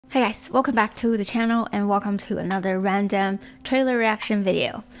Hey guys, welcome back to the channel and welcome to another random trailer reaction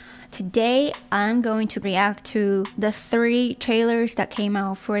video. Today I'm going to react to the 3 trailers that came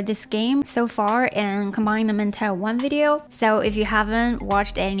out for this game so far and combine them into one video. So if you haven't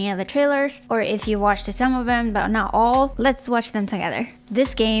watched any of the trailers, or if you watched some of them but not all, let's watch them together.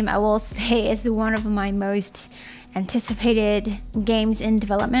 This game, I will say, is one of my most anticipated games in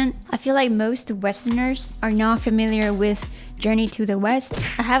development. I feel like most Westerners are not familiar with Journey to the West.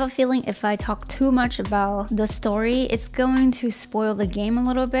 I have a feeling if I talk too much about the story, it's going to spoil the game a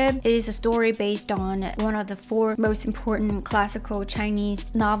little bit. It is a story based on one of the 4 most important classical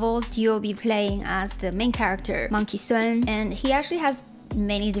Chinese novels. You'll be playing as the main character, Monkey Sun, and he actually has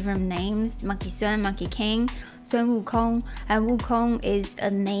many different names: Monkey Sun, Monkey King, Sun Wukong, and Wukong is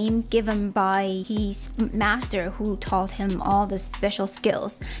a name given by his master who taught him all the special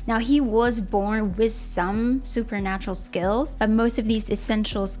skills. Now, he was born with some supernatural skills, but most of these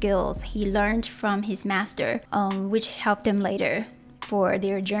essential skills he learned from his master, which helped him later for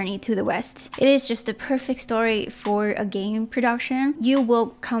their journey to the West. It is just the perfect story for a game production. You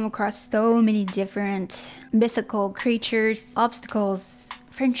will come across so many different mythical creatures, obstacles,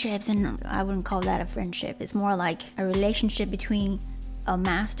 friendships, and I wouldn't call that a friendship. It's more like a relationship between a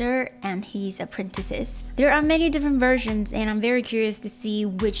master and his apprentices. There are many different versions, and I'm very curious to see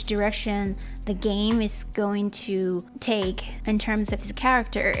which direction the game is going to take in terms of his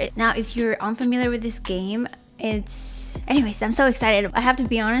character. Now, if you're unfamiliar with this game, anyways, I'm so excited. I have to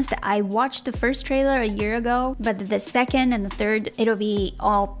be honest, I watched the first trailer a year ago, but the second and the third, it'll be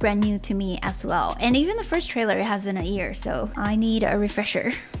all brand new to me as well. And even the first trailer, it has been a year, so I need a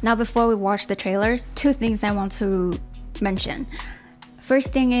refresher. Now, before we watch the trailers, 2 things I want to mention.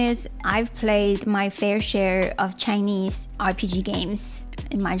 First thing is, I've played my fair share of Chinese RPG games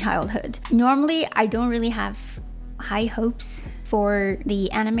in my childhood. Normally, I don't really have high hopes for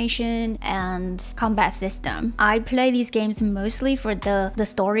the animation and combat system. I play these games mostly for the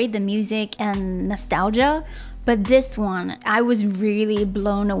story, the music, and nostalgia, but this one, I was really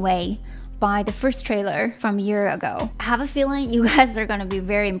blown away by the first trailer from a year ago. I have a feeling you guys are gonna be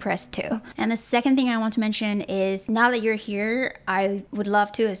very impressed too. And the second thing I want to mention is, now that you're here, I would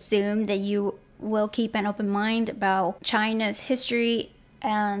love to assume that you will keep an open mind about China's history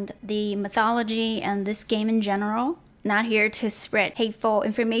and the mythology and this game in general. Not here to spread hateful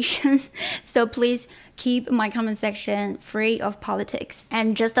information, so please keep my comment section free of politics.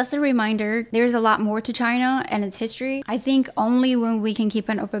 And just as a reminder, there's a lot more to China and its history. I think only when we can keep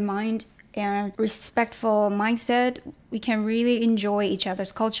an open mind and respectful mindset, we can really enjoy each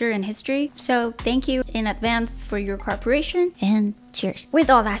other's culture and history. So thank you in advance for your cooperation, and cheers. With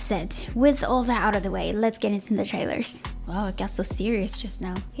all that said, with all that out of the way, let's get into the trailers. Wow, it got so serious just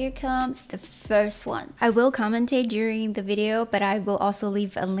now. Here comes the first one. I will commentate during the video, but I will also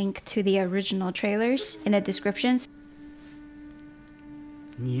leave a link to the original trailers in the descriptions.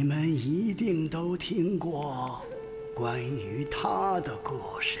 你们一定都听过关于他的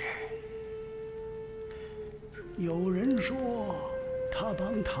故事。有人说，他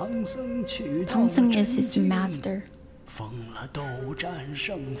帮唐僧取到了真经，封了斗战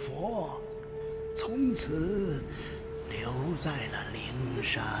胜佛，从此留在了灵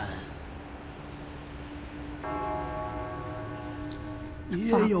山。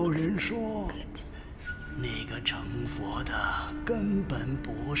也有人说，那个成佛的根本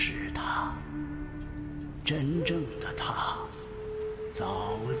不是他，真正的他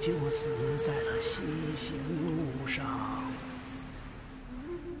早就死在了西行路上。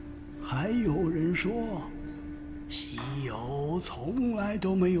还有人说，西游从来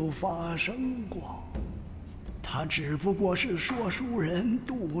都没有发生过，他只不过是说书人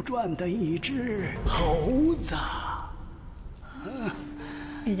杜撰的一只猴子。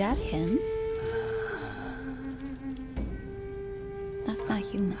Is that him? That's not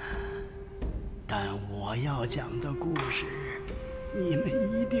human. 但我要讲的故事，你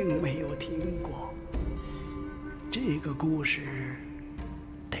们一定没有听过。这个故事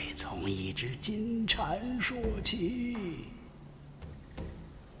得从一只金蝉说起。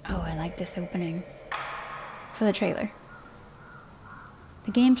Oh, I like this opening. For the trailer.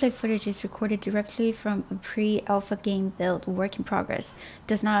 The gameplay footage is recorded directly from a pre-alpha game build work in progress.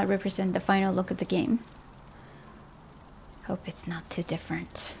 Does not represent the final look of the game. Hope it's not too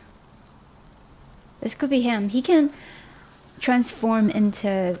different. This could be him. He can transform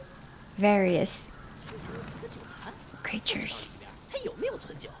into various creatures.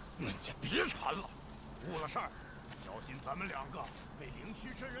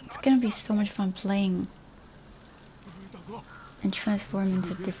 It's gonna be so much fun playing and transform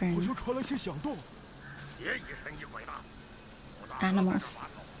into different animals.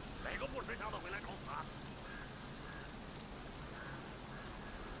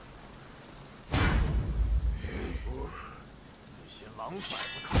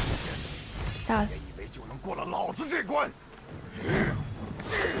 Sus.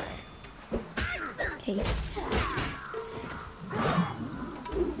 Okay.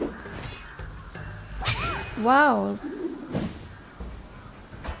 Wow.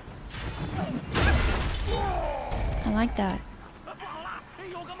 I like that.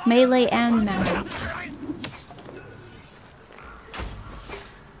 Melee and magic.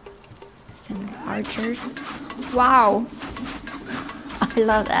 Some archers. Wow. I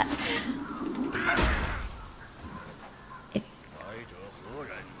love that. If 来者何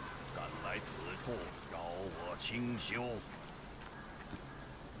人？敢来此处扰我清修？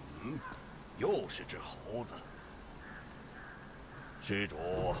又是只猴子。施主，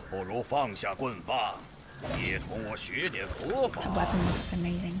不如放下棍棒，也同我学点佛法。 the weapon looks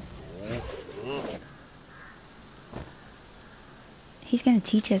amazing. 如何？ He's gonna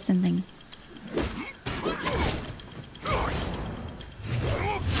teach us something.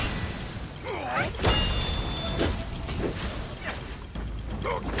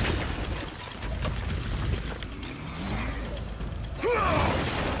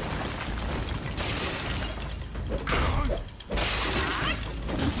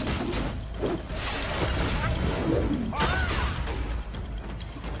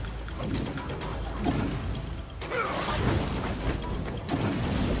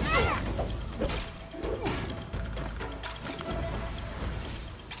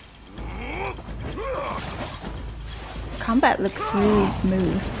 Combat looks really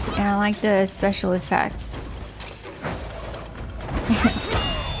smooth, and I like the special effects.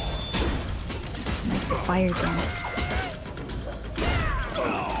 Like the fire dance.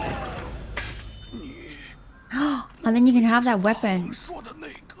 And then you can have that weapon.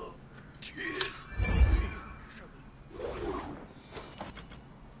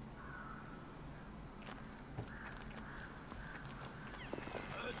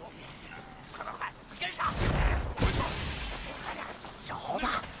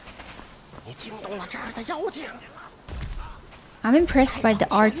 I'm impressed by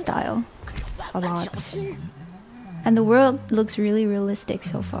the art style a lot. And the world looks really realistic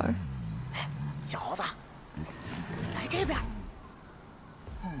so far.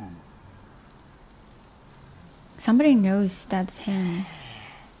 Somebody knows that's him.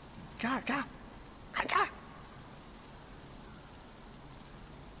 这儿，看这儿。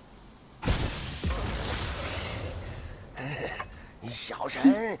小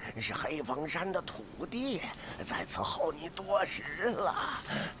神是黑风山的土地，在此候你多时了。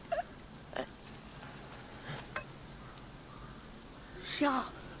像，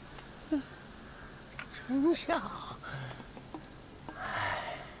真像。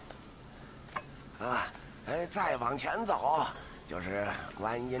再往前走就是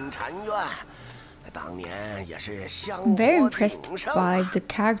观音禅院，当年也是香火 I'm very impressed 鼎盛 by the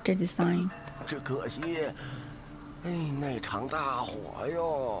character design. 只可惜，那场大火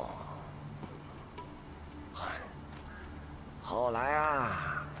哟。后来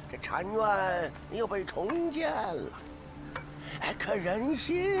啊，这禅院又被重建了。可人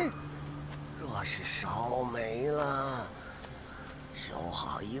心若是烧没了，修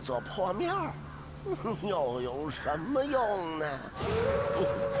好一座破庙，又有什么用呢？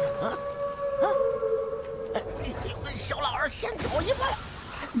小老儿先走一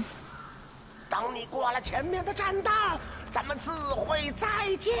步。等你过了前面的栈道，咱们自会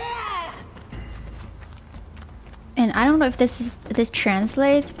再见。 And I don't know if this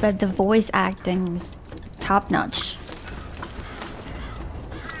translates, but the voice acting is top notch.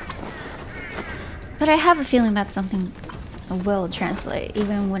 But I have a feeling that's something will translate,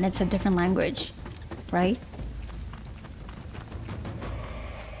 even when it's a different language, right?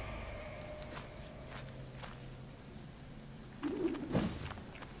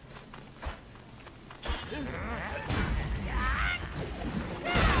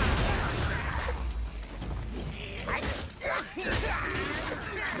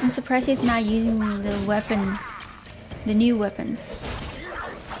 I'm surprised he's not using the weapon, the new weapon.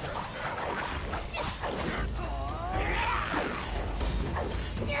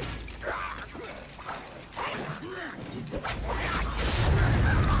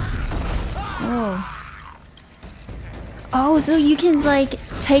 Oh, so you can like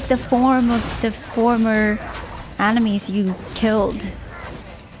take the form of the former enemies you killed.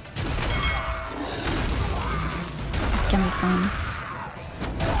 It's gonna be fun.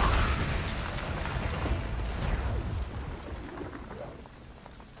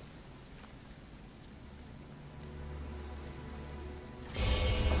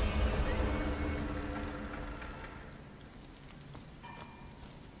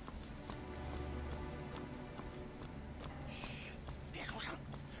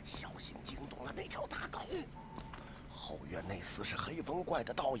 厮是黑风怪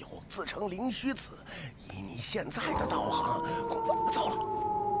的道友，自称灵虚子。以你现在的道行，糟了！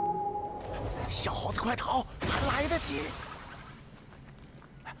小猴子，快逃，还来得及！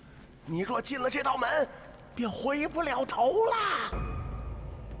你若进了这道门，便回不了头啦！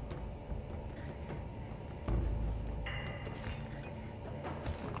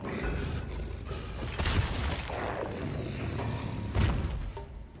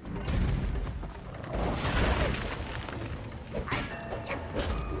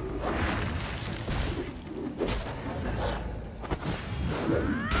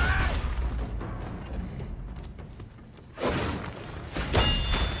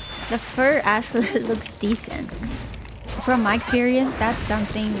 The fur actually looks decent. From my experience, that's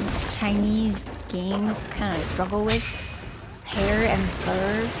something Chinese games kind of struggle with. Hair and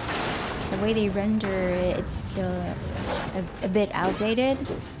fur. The way they render it, it's still a bit outdated.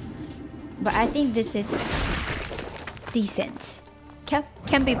 But I think this is decent.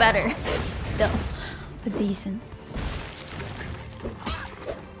 Can be better. Still, but decent.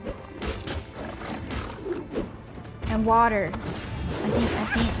 And water. I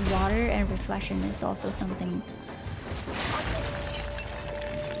think water and reflection is also something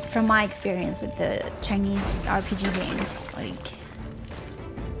from my experience with the Chinese RPG games, like,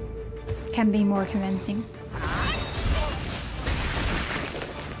 can be more convincing.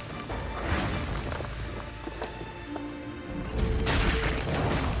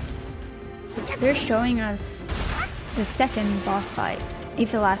 They're showing us the second boss fight,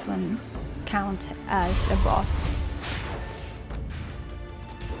 if the last one count as a boss.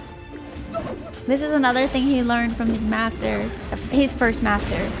 This is another thing he learned from his master, his first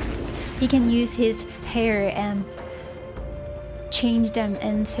master. He can use his hair and change them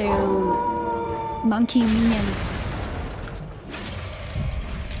into monkey minions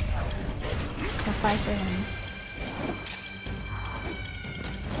to fight for him.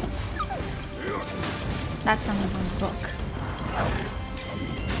 That's something from the book.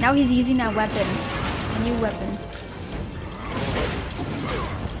 Now he's using that weapon, a new weapon.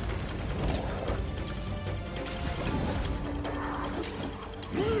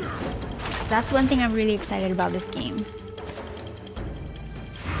 That's one thing I'm really excited about this game.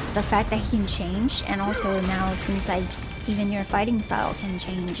 The fact that he can change, and also now it seems like even your fighting style can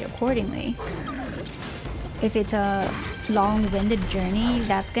change accordingly. If it's a long-winded journey,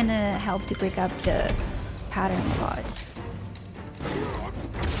 that's gonna help to break up the pattern a lot.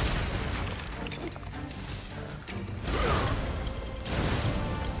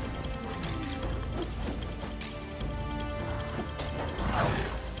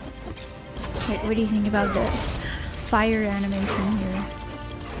 What do you think about the fire animation here?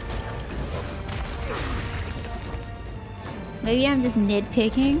 Maybe I'm just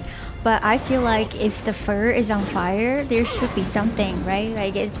nitpicking, but I feel like if the fur is on fire, there should be something, right?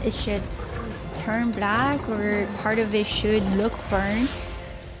 Like it should turn black, or part of it should look burnt.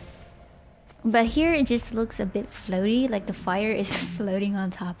 But here it just looks a bit floaty, like the fire is floating on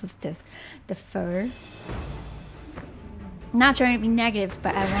top of the fur. Not trying to be negative,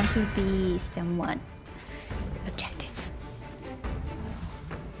 but I want to be somewhat objective.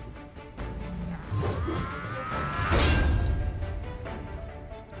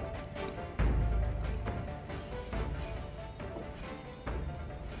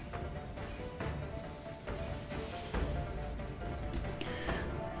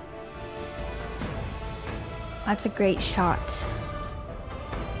 That's a great shot.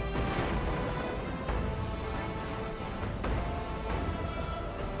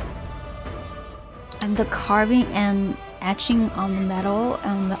 And the carving and etching on the metal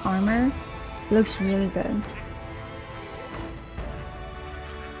and the armor looks really good.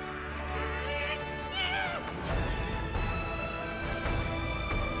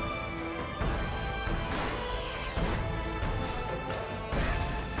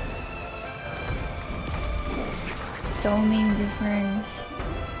 So many different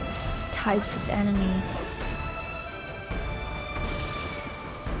types of enemies.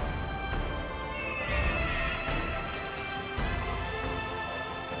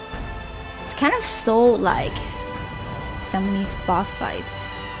 Kind of soul-like, some of these boss fights.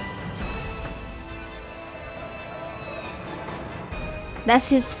 That's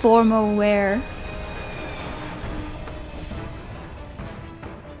his formal wear.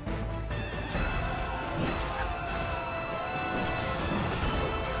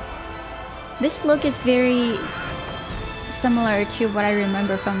 This look is very similar to what I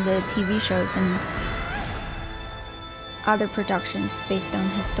remember from the TV shows and other productions based on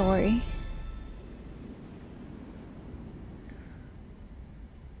his story.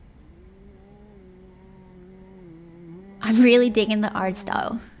 I'm really digging the art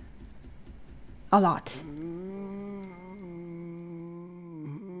style. A lot.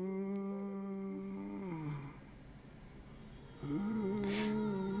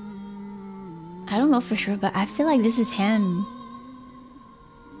 I don't know for sure, but I feel like this is him.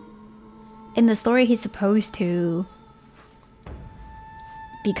 In the story, he's supposed to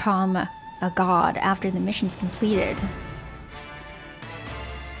become a god after the mission's completed.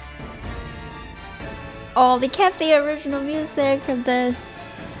 Oh, they kept the original music from this.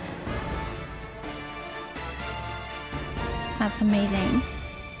 That's amazing.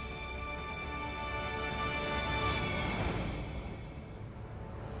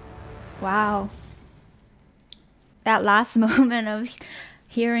 Wow. That last moment of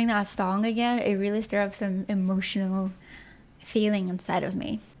hearing that song again, it really stirred up some emotional feeling inside of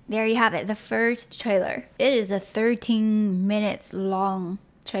me. There you have it, the first trailer. It is a 13 minutes long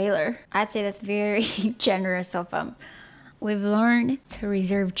trailer. I'd say that's very generous of them. We've learned to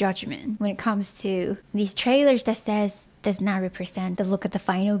reserve judgment when it comes to these trailers that says does not represent the look of the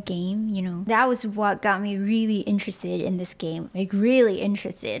final game, you know. That was what got me really interested in this game, like really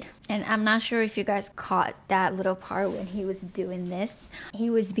interested. And I'm not sure if you guys caught that little part when he was doing this.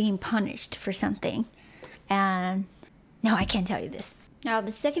 He was being punished for something. And no, I can't tell you this. Now,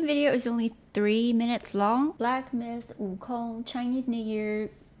 the second video is only 3 minutes long. Blackmyth, Wukong, Chinese New Year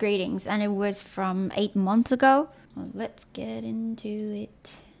greetings, and it was from 8 months ago. Well, let's get into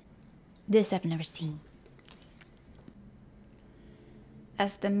it. This I've never seen.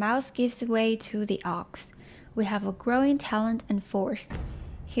 As the mouse gives way to the ox, we have a growing talent and force.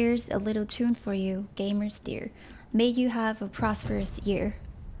 Here's a little tune for you, gamers dear. May you have a prosperous year.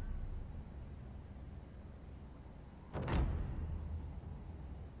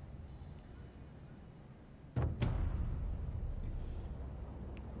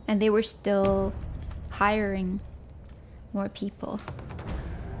 And they were still hiring more people.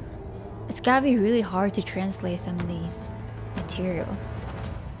 It's gotta be really hard to translate some of these material.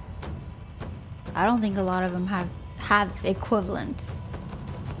 I don't think a lot of them have equivalents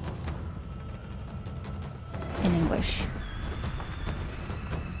in English.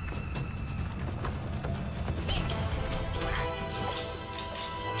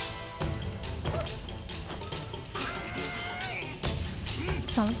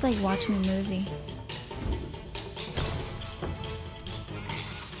 It's almost like watching a movie.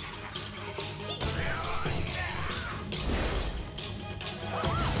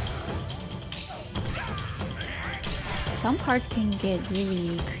 Some parts can get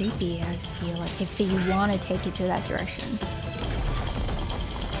really creepy, I feel like, if you want to take it to that direction.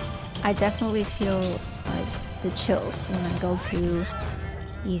 I definitely feel like the chills when I go to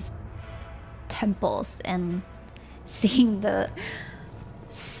these temples and seeing the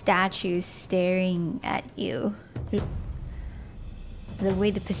statues staring at you. The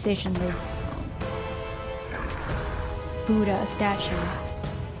way the position those Buddha statues.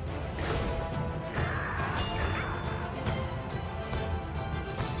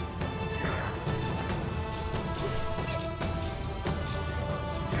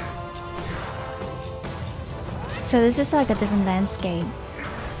 So this is like a different landscape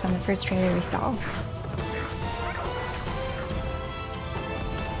from the first trailer we saw.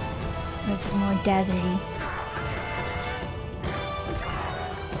 This is more deserty.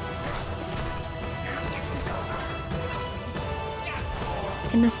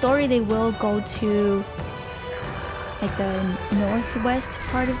 In the story, they will go to like the northwest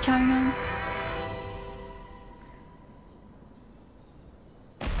part of China.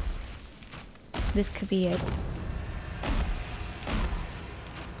 This could be it.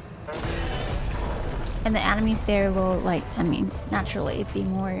 And the enemies there will, like, I mean, naturally be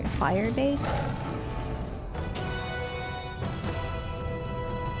more fire-based.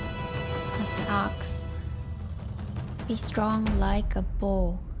 That's the ox. Be strong like a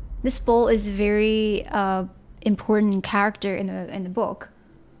bull. This bull is a very important character in the book.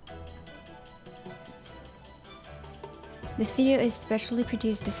 This video is specially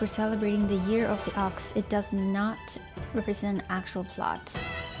produced for celebrating the Year of the Ox. It does not represent an actual plot.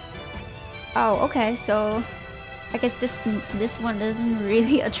 Oh, okay, so I guess this one isn't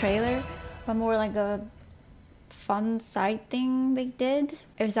really a trailer, but more like a fun side thing they did.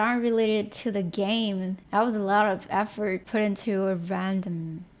 If it's not related to the game, that was a lot of effort put into a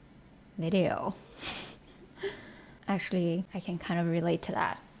random video. Actually, I can kind of relate to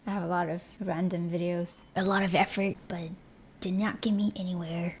that. I have a lot of random videos. A lot of effort, but did not get me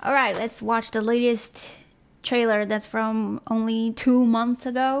anywhere. Alright, let's watch the latest trailer that's from only 2 months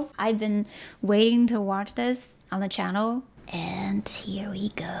ago. I've been waiting to watch this on the channel, and here we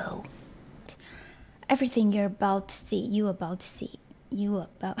go. Everything you're about to see,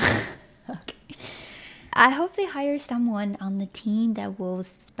 okay. I hope they hire someone on the team that will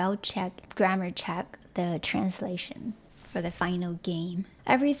spell check, grammar check the translation for the final game.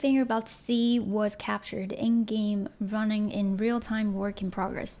 Everything you're about to see was captured in-game, running in real-time work in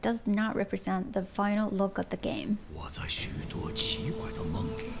progress, does not represent the final look of the game. 我在许多奇怪的梦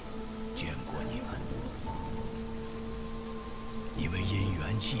里见过你们，你们因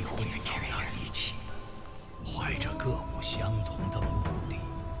缘际会走到一起，怀着各不相同的目的。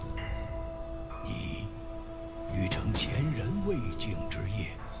你欲成前人未竟之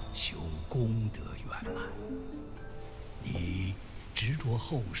业，修功德圆满。你执着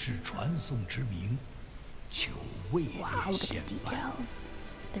后世传颂之名，求位列仙班。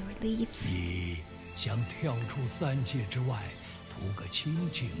你想跳出三界之外，图个清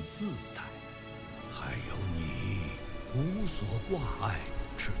净自在。还有你无所挂碍，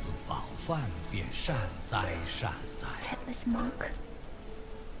吃顿饱饭便善哉善哉。Headless monk.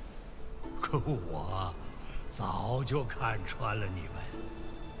 可我早就看穿了你们。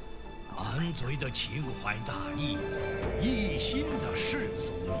 满嘴的情怀大义，一心的世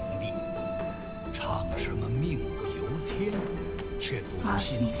俗名利，唱什么命不由天，却不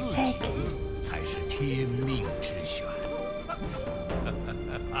信自己才是天命之选。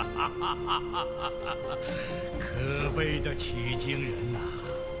可悲的取经人呐！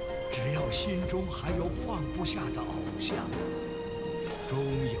只要心中还有放不下的偶像，终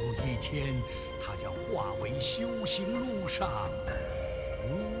有一天，他将化为修行路上。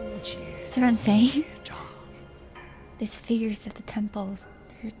 See what I'm saying? These figures at the temples,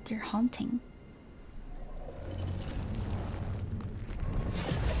 they're haunting.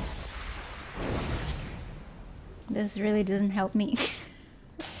 This really doesn't help me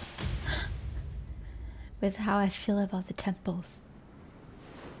with how I feel about the temples.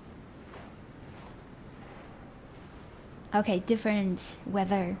 Okay, different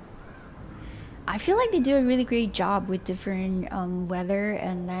weather. I feel like they do a really great job with different weather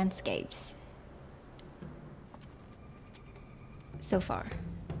and landscapes so far.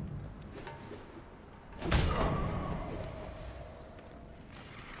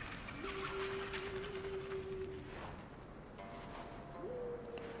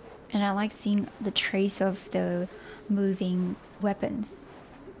 And I like seeing the trace of the moving weapons.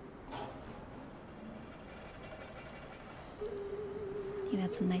 I think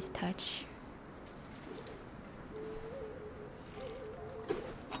that's a nice touch.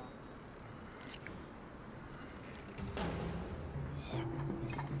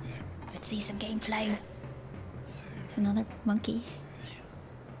 See some gameplay. There's another monkey.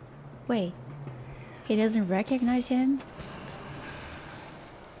 Wait, he doesn't recognize him?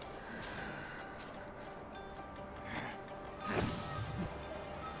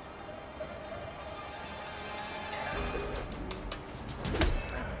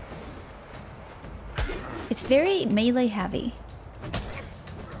 It's very melee heavy,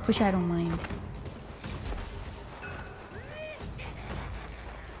 which I don't mind.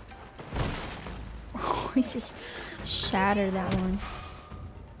 We just shattered that one.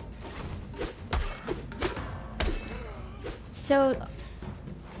 So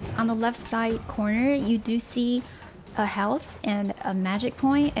on the left side corner you do see a health and a magic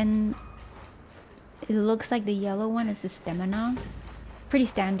point, and it looks like the yellow one is the stamina. Pretty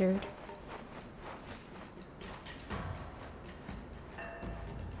standard.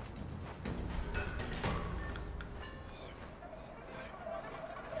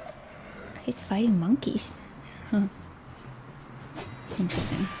 He's fighting monkeys. Huh.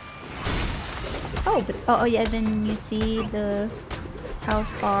 Interesting. Oh, but oh yeah, then you see the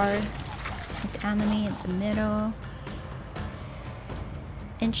health bar with the enemy in the middle.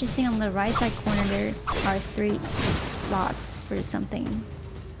 Interesting, on the right side corner there are 3 slots for something.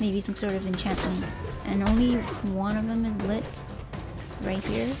 Maybe some sort of enchantments. And only one of them is lit. Right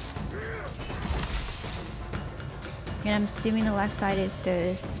here. And I'm assuming the left side is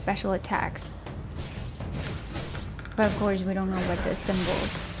the special attacks. But of course we don't know what the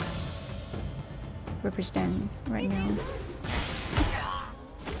symbols represent right now.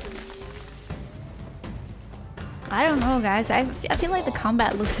 I don't know, guys. I feel like the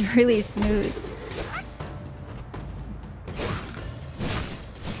combat looks really smooth.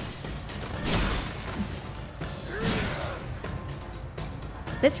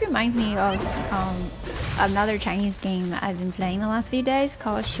 This reminds me of another Chinese game I've been playing the last few days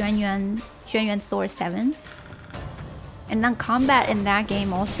called Xuanyuan Sword 7. And then combat in that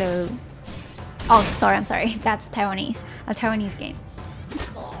game also... Oh, sorry, I'm sorry. That's Taiwanese. A Taiwanese game.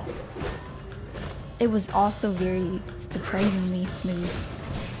 It was also very surprisingly smooth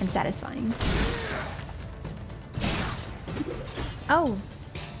and satisfying. Oh,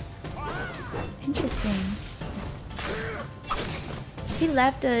 interesting. He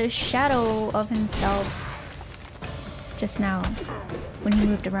left a shadow of himself just now when he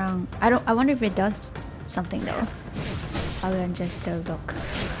moved around. I wonder if it does something though, other than just a look.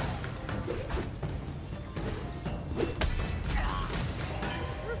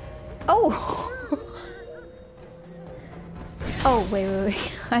 Oh! Oh, wait.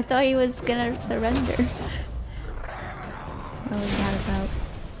 I thought he was gonna surrender. What was that about?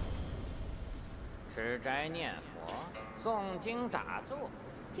 吃斋念佛，诵经打坐，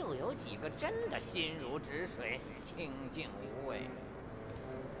又有几个真的心如止水、清净无畏？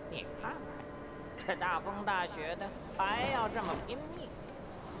你看看，这大风大雪的，还要这么拼命，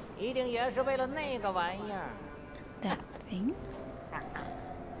一定也是为了那个玩意儿。That thing?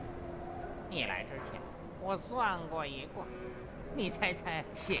 你来之前，我算过一卦，你猜猜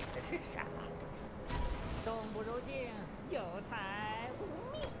写的是啥？动不如静，有财无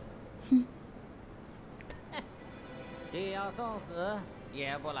命。既要送死，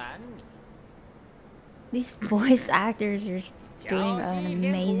也不拦你。 These voice actors are doing an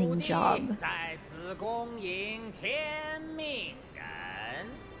amazing job. 在此恭迎天命人。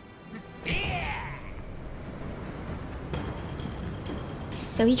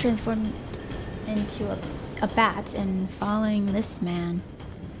So he transformed into a bat and following this man,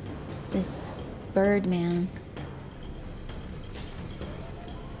 this bird man.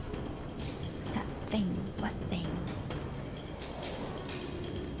 That thing, what thing?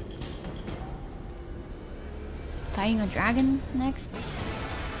 Fighting a dragon next?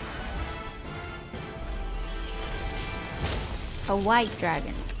 A white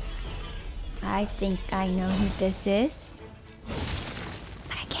dragon. I think I know who this is,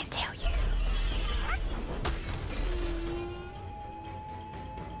 but I can't tell you.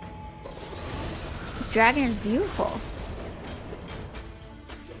 This dragon is beautiful.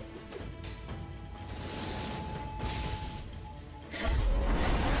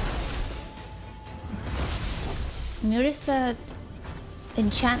 Notice that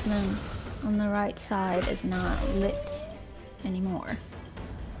enchantment on the right side is not lit anymore.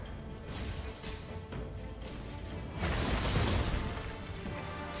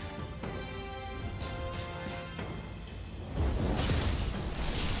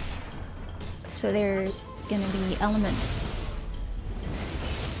 So there's gonna be elements.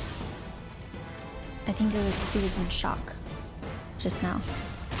 I think he was in shock just now.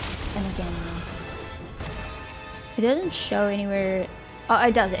 And again now. It doesn't show anywhere. Oh,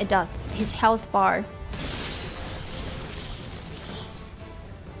 it does. His health bar.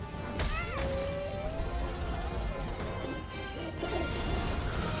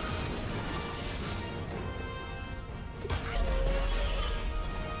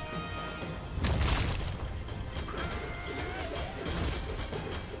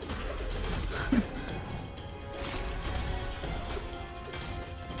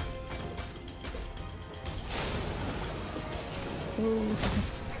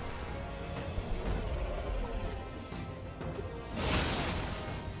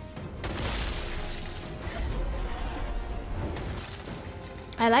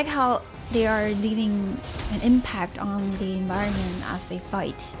 I like how they are leaving an impact on the environment as they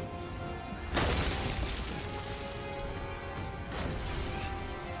fight.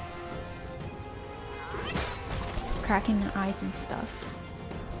 Cracking their eyes and stuff.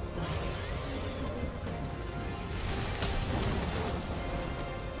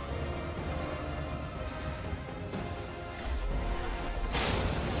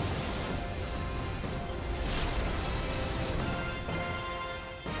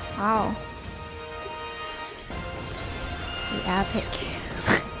 Wow. It's epic.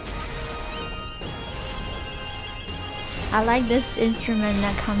 I like this instrument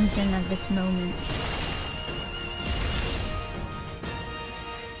that comes in at this moment.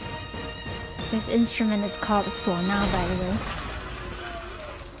 This instrument is called Suona, by the way.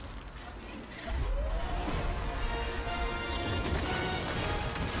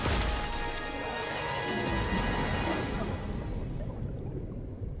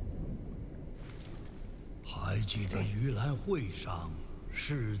 I 记得盂兰会上，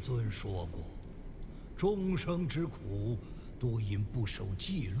世尊说过，众生之苦，多因不守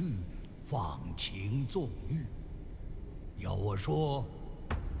戒律，放情纵欲。要我说，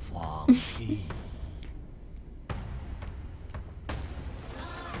放屁！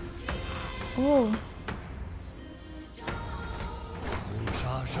哦。自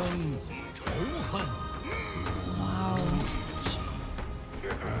杀生，仇恨，哇哦。骨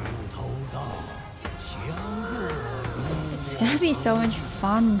头大。 It's gonna be so much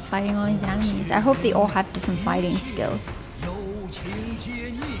fun fighting all these enemies. I hope they all have different fighting skills.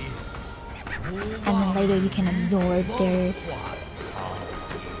 And then later you can absorb their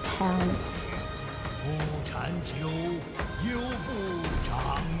talents. 不缠秋，又不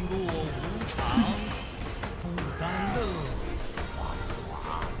长若无常，不甘乐，芳华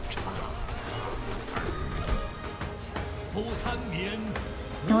长。不缠绵。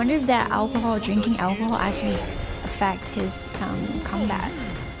 I wonder if that alcohol, drinking alcohol, actually affect his combat.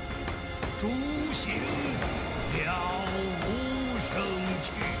 诸行了无生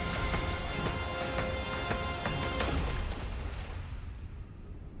趣。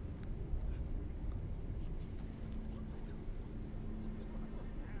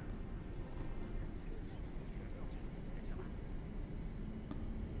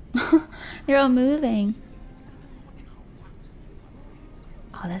 They're all moving.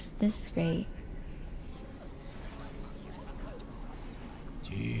 Oh, this is great.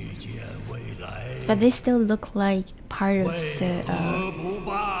 But they still look like part of the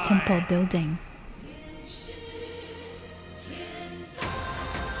temple building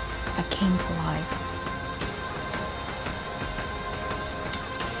that came to life.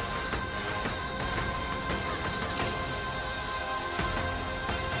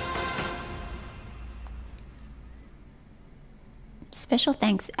 Special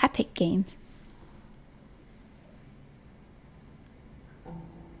thanks, Epic Games.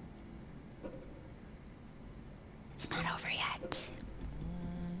 It's not over yet.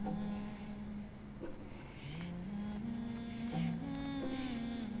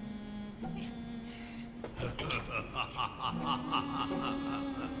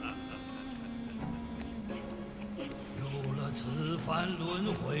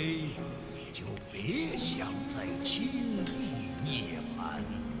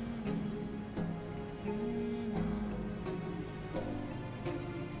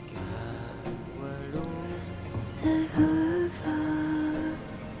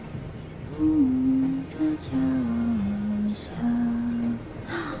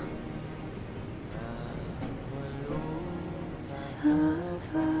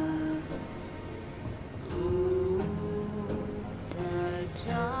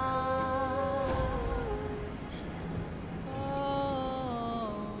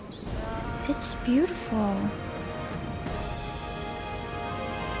 It's beautiful.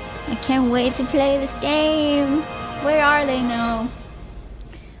 I can't wait to play this game. Where are they now?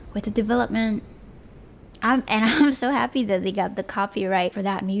 With the development. I'm so happy that they got the copyright for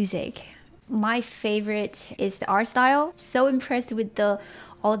that music. My favorite is the art style. So impressed with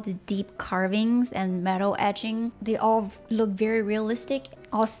all the deep carvings and metal etching. They all look very realistic.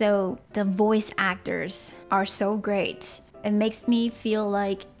 Also, the voice actors are so great. It makes me feel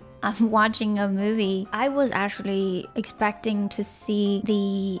like I'm watching a movie. I was actually expecting to see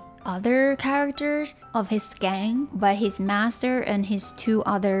the other characters of his gang, but his master and his three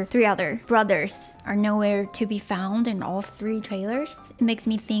other brothers are nowhere to be found in all three trailers. It makes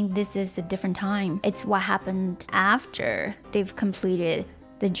me think this is a different time. It's what happened after they've completed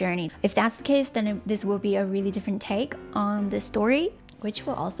the journey. If that's the case, then this will be a really different take on the story, which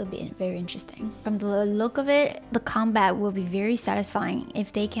will also be very interesting. From the look of it, the combat will be very satisfying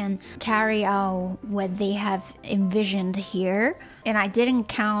if they can carry out what they have envisioned here. And I didn't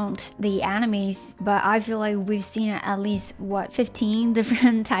count the enemies, but I feel like we've seen at least, 15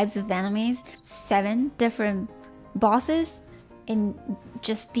 different types of enemies, 7 different bosses in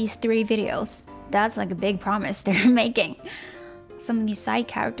just these 3 videos. That's like a big promise they're making. Some of these side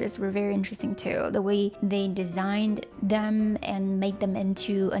characters were very interesting too. The way they designed them and made them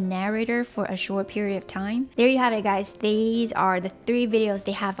into a narrator for a short period of time. There you have it, guys. These are the 3 videos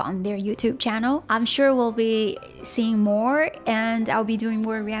they have on their YouTube channel. I'm sure we'll be seeing more, and I'll be doing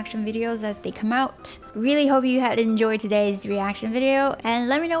more reaction videos as they come out. Really hope you had enjoyed today's reaction video, and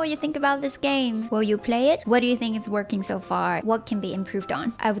let me know what you think about this game. Will you play it? What do you think is working so far? What can be improved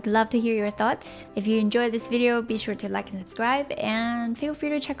on? I would love to hear your thoughts. If you enjoyed this video, be sure to like and subscribe, and feel free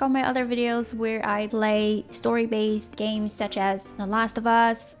to check out my other videos where I play story-based games such as The Last of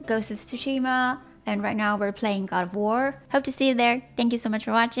Us, Ghost of Tsushima, and right now we're playing God of War. Hope to see you there. Thank you so much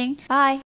for watching. Bye!